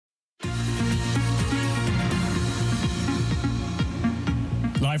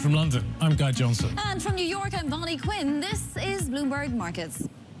Live from London, I'm Guy Johnson. And from New York, I'm Bonnie Quinn. This is Bloomberg Markets.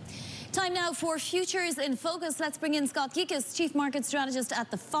 Time now for Futures in Focus. Let's bring in Scott Gecas, Chief Market Strategist at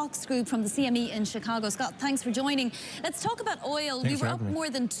the Fox Group from the CME in Chicago. Scott, thanks for joining. Let's talk about oil. We were up more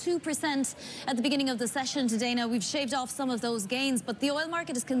than 2% at the beginning of the session today. Now, we've shaved off some of those gains, but the oil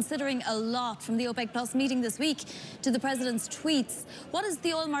market is considering a lot, from the OPEC Plus meeting this week to the president's tweets. What is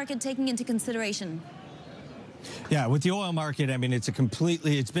the oil market taking into consideration? Yeah, with the oil market, I mean, it's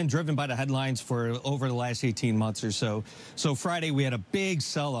been driven by the headlines for over the last 18 months or so. So Friday, we had a big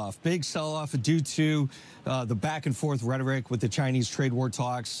sell-off due to the back and forth rhetoric with the Chinese trade war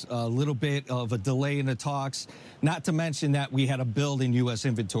talks, a little bit of a delay in the talks, not to mention that we had a build in U.S.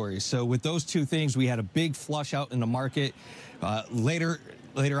 inventory. So with those two things, we had a big flush out in the market.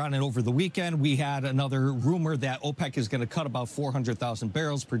 Later on and over the weekend, we had another rumor that OPEC is going to cut about 400,000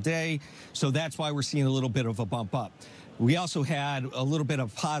 barrels per day. So that's why we're seeing a little bit of a bump up. We also had a little bit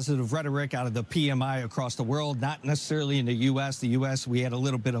of positive rhetoric out of the PMI across the world, not necessarily in the U.S. The U.S., we had a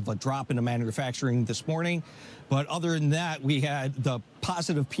little bit of a drop in the manufacturing this morning. But other than that, we had the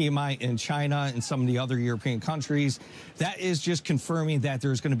positive PMI in China and some of the other European countries. That is just confirming that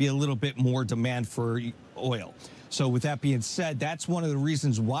there's going to be a little bit more demand for oil. So with that being said, that's one of the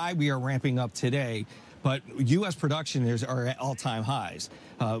reasons why we are ramping up today. But U.S. production are at all-time highs.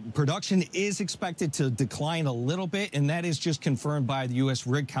 Production is expected to decline a little bit, and that is just confirmed by the U.S.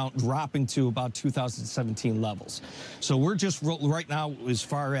 rig count dropping to about 2017 levels. So we're just right now, as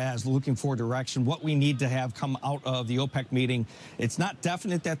far as looking for direction, what we need to have come out of the OPEC meeting. It's not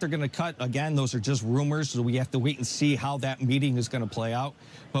definite that they're going to cut. Again, those are just rumors, so we have to wait and see how that meeting is going to play out.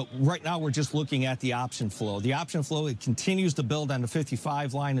 But right now, we're just looking at the option flow. The option flow, it continues to build on the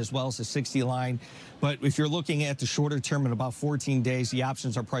 55 line as well as the 60 line. But if you're looking at the shorter term in about 14 days, the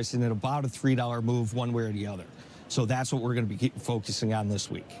options are pricing at about a $3 move one way or the other. So that's what we're going to be focusing on this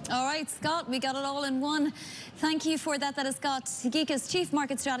week. All right, Scott, we got it all in one. Thank you for that. That is Scott Gecas, Chief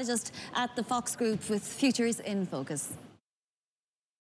Market Strategist at the Fox Group with Futures in Focus.